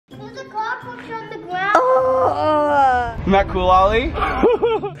cockroach on the ground. Oh. Isn't that cool, Ollie?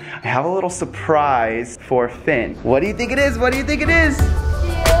 I have a little surprise for Finn. What do you think it is? What do you think it is? 2, 1.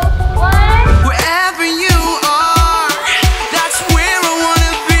 Wherever you are, that's where I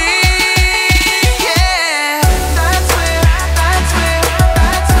wanna be. Yeah, that's where I wanna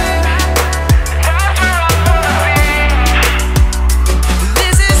be.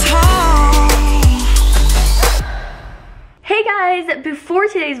 This is home. Hey guys, before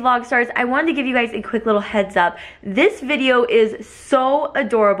today's vlog starts, I wanted to give you guys a quick little heads up. This video is so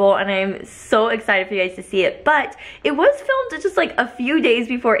adorable and I'm so excited for you guys to see it, but it was filmed just like a few days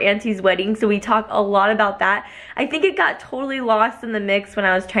before Auntie's wedding, so we talk a lot about that. I think it got totally lost in the mix when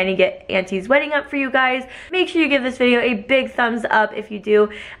I was trying to get Auntie's wedding up for you guys. Make sure you give this video a big thumbs up if you do,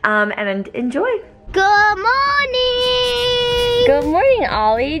 and enjoy. Good morning. Good morning,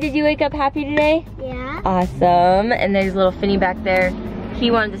 Ollie. Did you wake up happy today? Yeah. Awesome. And there's little Finny back there. He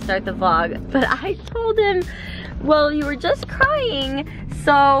wanted to start the vlog, but I told him, well, you were just crying,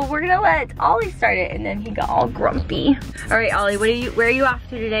 so we're gonna let Ollie start it, and then he got all grumpy. All right, Ollie, where are you off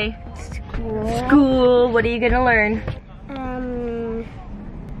to today? School. School. What are you gonna learn?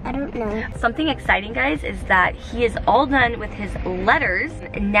 I don't know. Something exciting, guys, is that he is all done with his letters,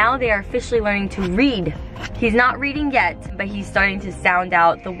 and now they are officially learning to read. He's not reading yet, but he's starting to sound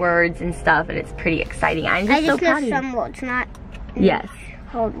out the words and stuff, and it's pretty exciting. I'm just so proud of you. some words, not Yes.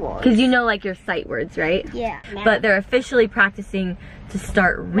 whole words. Because you know like your sight words, right? Yeah. But they're officially practicing to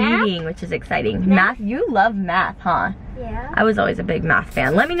start reading, which is exciting. Math, you love math, huh? Yeah. I was always a big math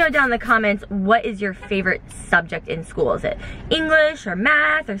fan. Let me know down in the comments, what is your favorite subject in school? Is it English or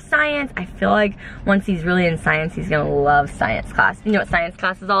math or science? I feel like once he's really in science, he's gonna love science class. You know what science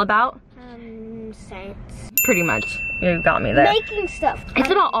class is all about? Science. Pretty much. You got me there. Making stuff. It's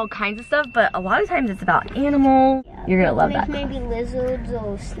about all kinds of stuff, but a lot of times it's about animals. Yeah. You're gonna love that. Maybe lizards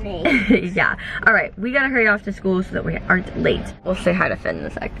or snakes. Yeah. All right, we gotta hurry off to school so that we aren't late. We'll say hi to Finn in a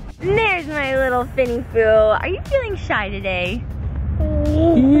sec. There's my little Finny Foo. Are you feeling shy today?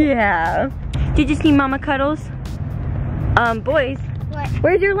 Yeah. Did you see Mama Cuddles? Boys, What?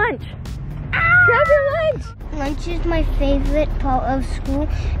 where's your lunch? Grab your lunch. Lunch is my favorite part of school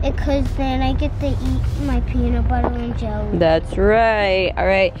because then I get to eat my peanut butter and jelly. That's right. All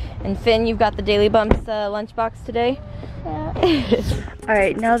right, and Finn, you've got the Daily Bumps lunchbox today? All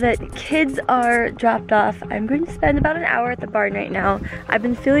right, now that kids are dropped off, I'm going to spend about an hour at the barn right now. I've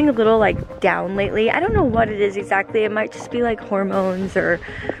been feeling a little like down lately. I don't know what it is exactly. It might just be like hormones or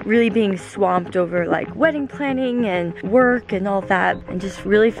really being swamped over like wedding planning and work and all that, and just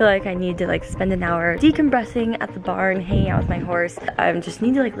really feel like I need to like spend an hour decompressing at the barn, hanging out with my horse. I just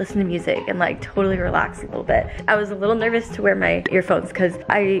need to like listen to music and like totally relax a little bit. I was a little nervous to wear my earphones because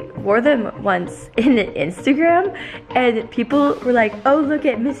I wore them once in an Instagram and people were like, oh, look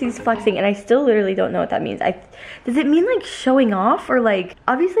at Missy's flexing, and I still literally don't know what that means. Does it mean like showing off, or like,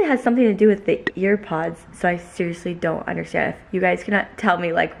 obviously it has something to do with the ear pods, so I seriously don't understand. If you guys cannot tell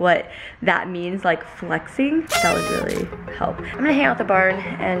me like what that means, like flexing, that would really help. I'm gonna hang out at the barn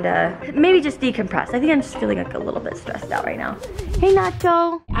and maybe just decompress. I think I'm just feeling like a little bit stressed out right now. Hey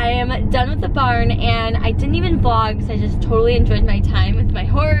Nacho. I am done with the barn, and I didn't even vlog because I just totally enjoyed my time with my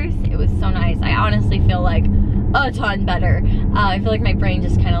horse. It was so nice. I honestly feel like a ton better. I feel like my brain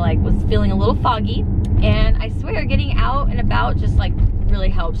just kind of like was feeling a little foggy, and I swear getting out and about just like really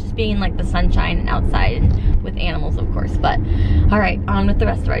helps, just being in like the sunshine and outside and with animals, of course. But all right, on with the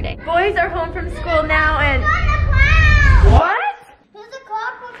rest of our day. Boys are home from school now, and what? There's a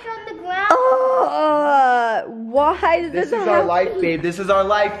cockroach on the ground. Oh, why is This is our life, babe. This is our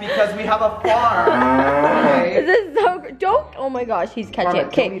life because we have a farm. Okay? This is so, don't, oh my gosh, he's catching it.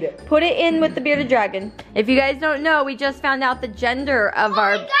 Okay, put it in with the bearded dragon. If you guys don't know, we just found out the gender of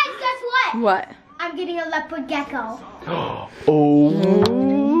our... Guys, guess what? What? I'm getting a leopard gecko.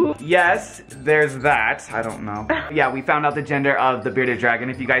 Oh. Yes, there's that. I don't know. Yeah, we found out the gender of the bearded dragon.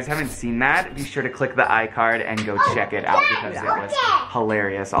 If you guys haven't seen that, be sure to click the iCard and go check it out because it was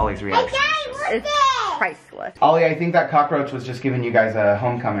hilarious. Ollie's reaction. It's priceless. Ollie, I think that cockroach was just giving you guys a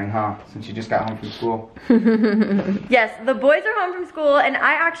homecoming, huh? Since you just got home from school. Yes, the boys are home from school, and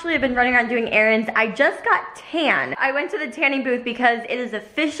I actually have been running around doing errands. I just got tan. I went to the tanning booth because it is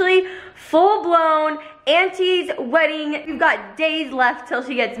officially full-blown Auntie's wedding. We've got days left till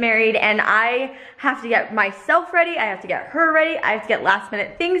she gets married, and I have to get myself ready, I have to get her ready, I have to get last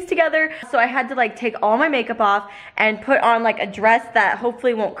minute things together. So I had to like take all my makeup off and put on like a dress that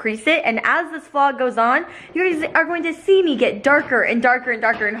hopefully won't crease it. And as this vlog goes on, you guys are going to see me get darker and darker and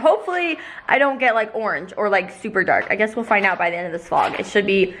darker, and hopefully I don't get like orange or like super dark. I guess we'll find out by the end of this vlog. It should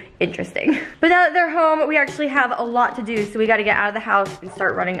be interesting. But now that they're home, we actually have a lot to do, so we gotta get out of the house and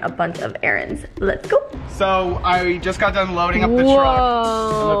start running a bunch of errands. Let's go. So I just got done loading up the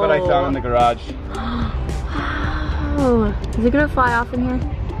truck. And look what I found in the garage. Oh, is it gonna fly off in here?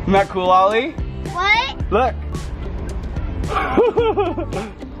 Isn't that cool, Ollie? What? Look.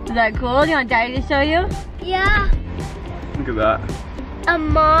 Is that cool? Do you want Daddy to show you? Yeah. Look at that. A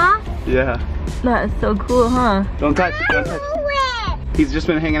moth? Yeah. That is so cool, huh? Don't touch it, don't touch it. He's just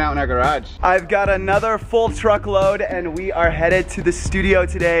been hanging out in our garage. I've got another full truckload and we are headed to the studio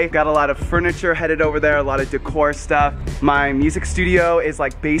today. Got a lot of furniture headed over there, a lot of decor stuff. My music studio is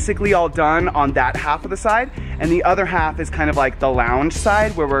like basically all done on that half of the side, and the other half is kind of like the lounge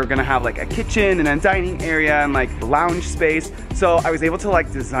side where we're gonna have like a kitchen and a dining area and like lounge space. So I was able to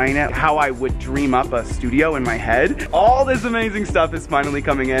like design it how I would dream up a studio in my head. All this amazing stuff is finally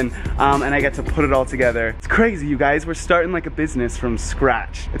coming in and I get to put it all together. It's crazy, you guys. We're starting like a business from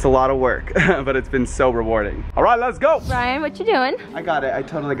scratch. It's a lot of work, but it's been so rewarding. All right, let's go. Brian, what you doing? I got it. I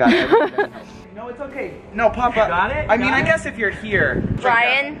totally got it. No, it's okay. No, Papa. You got it? I mean, I guess if you're here.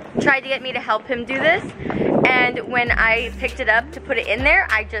 Brian tried to get me to help him do this, and when I picked it up to put it in there,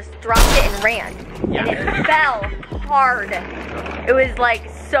 I just dropped it and ran. Yeah. And it fell hard. It was like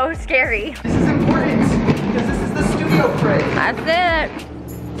so scary. This is important because this is the studio crate. That's it.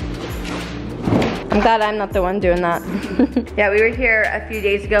 I'm glad I'm not the one doing that. Yeah, we were here a few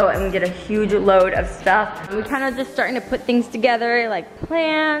days ago and we did a huge load of stuff. We're kind of just starting to put things together, like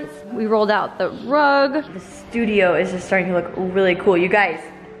plants. We rolled out the rug. The studio is just starting to look really cool. You guys,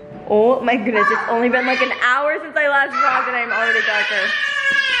 oh my goodness, it's only been like an hour since I last vlogged and I'm already darker.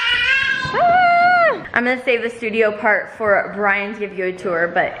 I'm gonna save the studio part for Brian to give you a tour,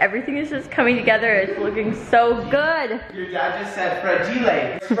 but everything is just coming together. It's looking so good. Your dad just said fragile.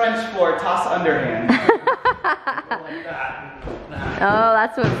 It's French for toss underhand. Like that. Oh,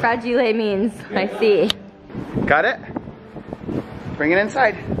 that's what fragile means. I see. Got it? Bring it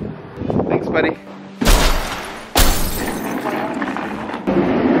inside. Thanks, buddy.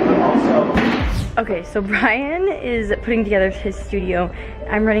 Okay, so Brian is putting together his studio.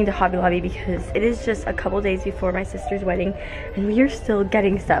 I'm running to Hobby Lobby because it is just a couple days before my sister's wedding and we are still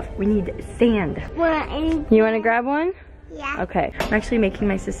getting stuff. We need sand. You want to grab one? Yeah. Okay, I'm actually making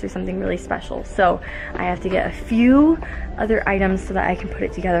my sister something really special. So I have to get a few other items so that I can put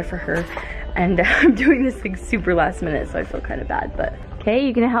it together for her. And I'm doing this like super last minute, so I feel kind of bad, but. Okay,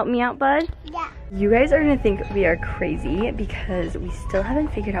 you gonna help me out, bud? Yeah. You guys are gonna think we are crazy because we still haven't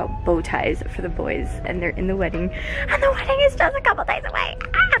figured out bow ties for the boys and they're in the wedding. And the wedding is just a couple days away.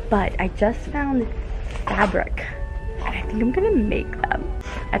 Ah! But I just found fabric and I think I'm gonna make them.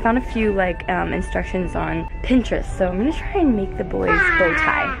 I found a few like instructions on Pinterest, so I'm gonna try and make the boys bow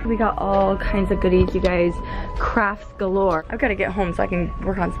tie. We got all kinds of goodies, you guys. Crafts galore. I've gotta get home so I can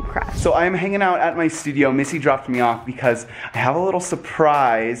work on some crafts. So I'm hanging out at my studio. Missy dropped me off because I have a little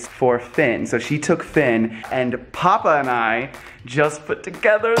surprise for Finn. So she took Finn and Papa and I just put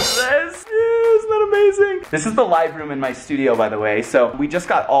together this. Isn't that amazing? This is the live room in my studio, by the way. So we just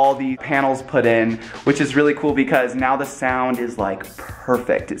got all the panels put in, which is really cool because now the sound is like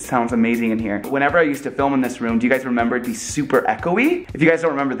perfect. It sounds amazing in here. Whenever I used to film in this room, do you guys remember it'd be super echoey? If you guys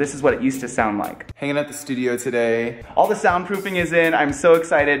don't remember, this is what it used to sound like. Hanging at the studio today. All the soundproofing is in. I'm so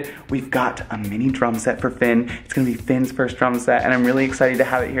excited. We've got a mini drum set for Finn. It's gonna be Finn's first drum set, and I'm really excited to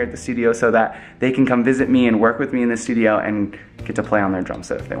have it here at the studio so that they can come visit me and work with me in the studio and get to play on their drum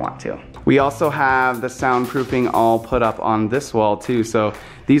set if they want to. We also have the soundproofing all put up on this wall too, so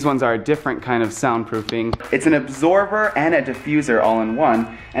these ones are a different kind of soundproofing. It's an absorber and a diffuser all in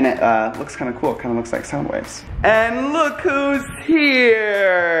one, and it looks kind of cool. It kind of looks like sound waves. And look who's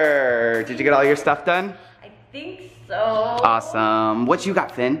here! Did you get all your stuff done? I think so. Awesome. What you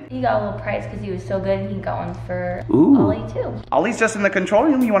got, Finn? He got a little prize because he was so good. He got one for Ooh. Ollie too. Ollie's just in the control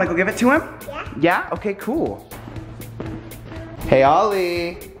room. You want to go give it to him? Yeah. Yeah? Okay, cool. Hey,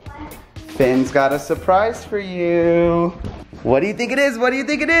 Ollie. Finn's got a surprise for you. What do you think it is? What do you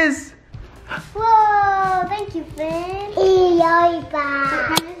think it is? Whoa, thank you, Finn. What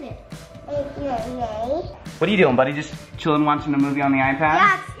kind is it? What are you doing, buddy? Just chilling watching a movie on the iPad?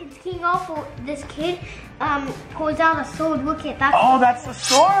 Yeah, it's King Awful. This kid pulls out a sword. Look at that. Oh, that's the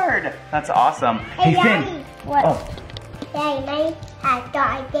sword. That's awesome. Hey, Finn. Daddy. What? Oh. Daddy, I thought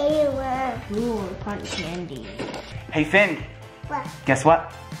I gave you one. Ooh, cotton candy. Hey, Finn. What? Guess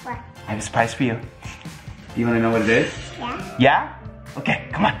what? What? I have a surprise for you. You want to know what it is? Yeah. Yeah? Okay,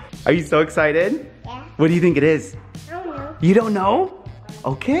 come on. Are you so excited? Yeah. What do you think it is? I don't know. You don't know?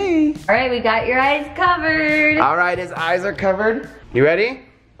 Okay. All right, we got your eyes covered. All right, his eyes are covered. You ready?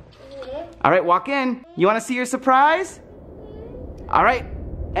 Yeah. All right, walk in. You want to see your surprise? All right,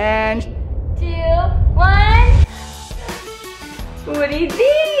 And 2, 1. What do you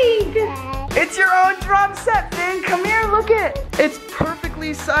think? it's your own drum set, Finn. Come here, look it. It's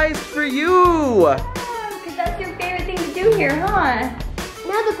perfectly sized for you. Because that's your favorite thing to do here, huh?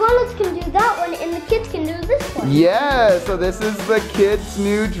 Now the grown-ups can do that one and the kids can do this one. Yeah, so this is the kids'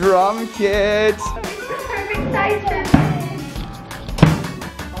 new drum kit. It's the perfect size for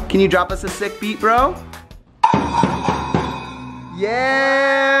Can you drop us a sick beat, bro?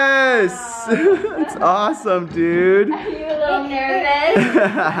 Yes! It's awesome, dude. Are you a little nervous?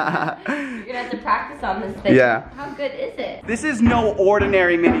 You're gonna have to practice on this thing. Yeah. How good is it? This is no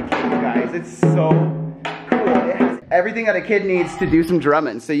ordinary mini kit, you guys. It's so cool. It has everything that a kid needs to do some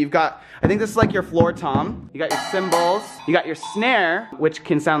drumming. So you've got, I think this is like your floor tom. You got your cymbals. You got your snare, which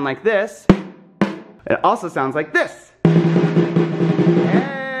can sound like this. It also sounds like this. Hey!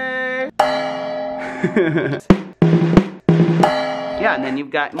 Yeah, and then you've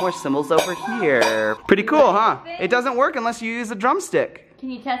got more cymbals over here. Pretty cool, huh? It doesn't work unless you use a drumstick.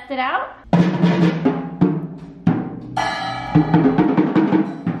 Can you test it out?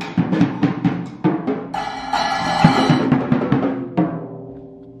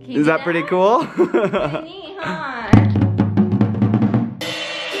 Is that pretty cool? Pretty neat, huh?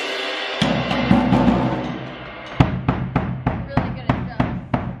 Really good at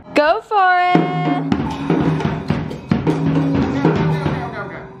drums. Go for it!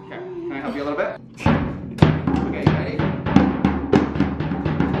 Okay. Can I help you a little bit? Okay, you ready?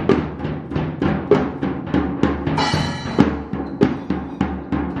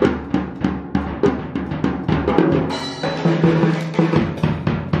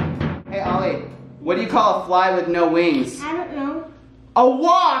 Hey, Ollie, what do you call a fly with no wings? I don't know. A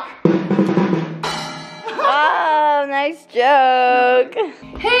walk! Oh, nice joke.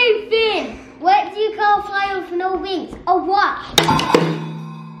 Hey Finn, what do you call a fly with no wings? A wasp.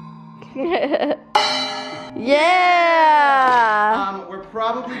 Yeah. We're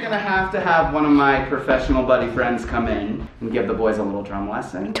probably gonna have to have one of my professional buddy friends come in and give the boys a little drum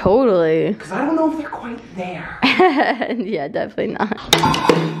lesson. Totally. Because I don't know if they're quite there. Yeah, definitely not.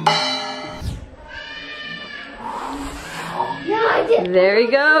 No, I didn't. There he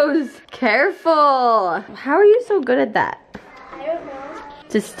goes. Careful. How are you so good at that? I don't know.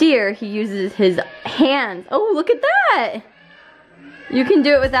 To steer, he uses his hands. Oh, look at that. You can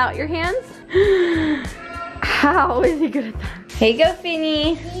do it without your hands? How is he good at that? Here you go,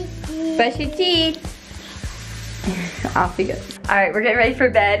 Finny. Brush your teeth. Off he goes. All right, we're getting ready for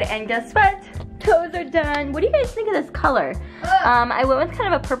bed, and guess what? Toes are done. What do you guys think of this color? I went with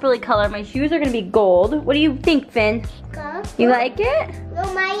kind of a purpley color. My shoes are gonna be gold. What do you think, Finn? Go. You like it? No,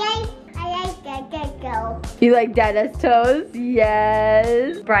 I like go. You like Dada's toes?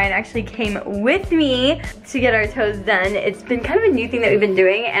 Yes. Brian actually came with me to get our toes done. It's been kind of a new thing that we've been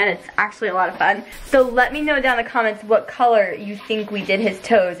doing, and it's actually a lot of fun. So let me know down in the comments what color you think we did his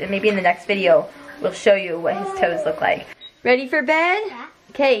toes, and maybe in the next video we'll show you what his toes look like. Ready for bed? Yeah.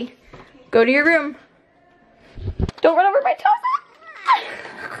 Okay, go to your room. Don't run over my toes.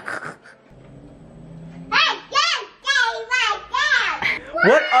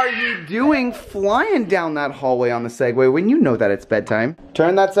 What are you doing flying down that hallway on the Segway when you know that it's bedtime?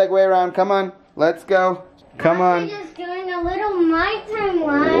 Turn that Segway around, come on, let's go. Come on. We're just doing a little nighttime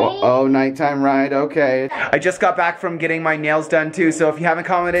ride. Oh, nighttime ride, okay. I just got back from getting my nails done too, so if you haven't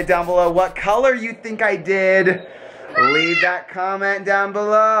commented down below what color you think I did, leave that comment down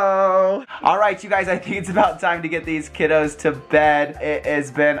below. All right, you guys, I think it's about time to get these kiddos to bed. It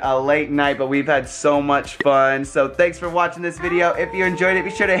has been a late night, but we've had so much fun. So thanks for watching this video. If you enjoyed it,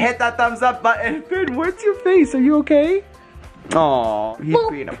 be sure to hit that thumbs up button. Ben, what's your face? Are you okay? Aw, he's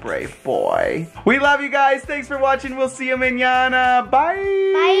being a brave boy. We love you guys. Thanks for watching. We'll see you mañana. Bye.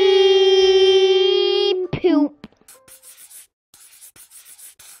 Bye. Poop.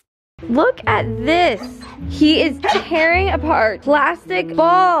 Look at this. He is tearing apart plastic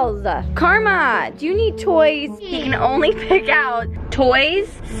balls. Karma, do you need toys? He can only pick out toys,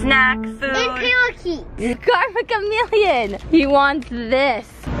 snack, food. And parakeets. Karma Chameleon. He wants this.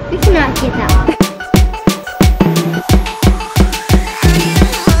 We cannot get that.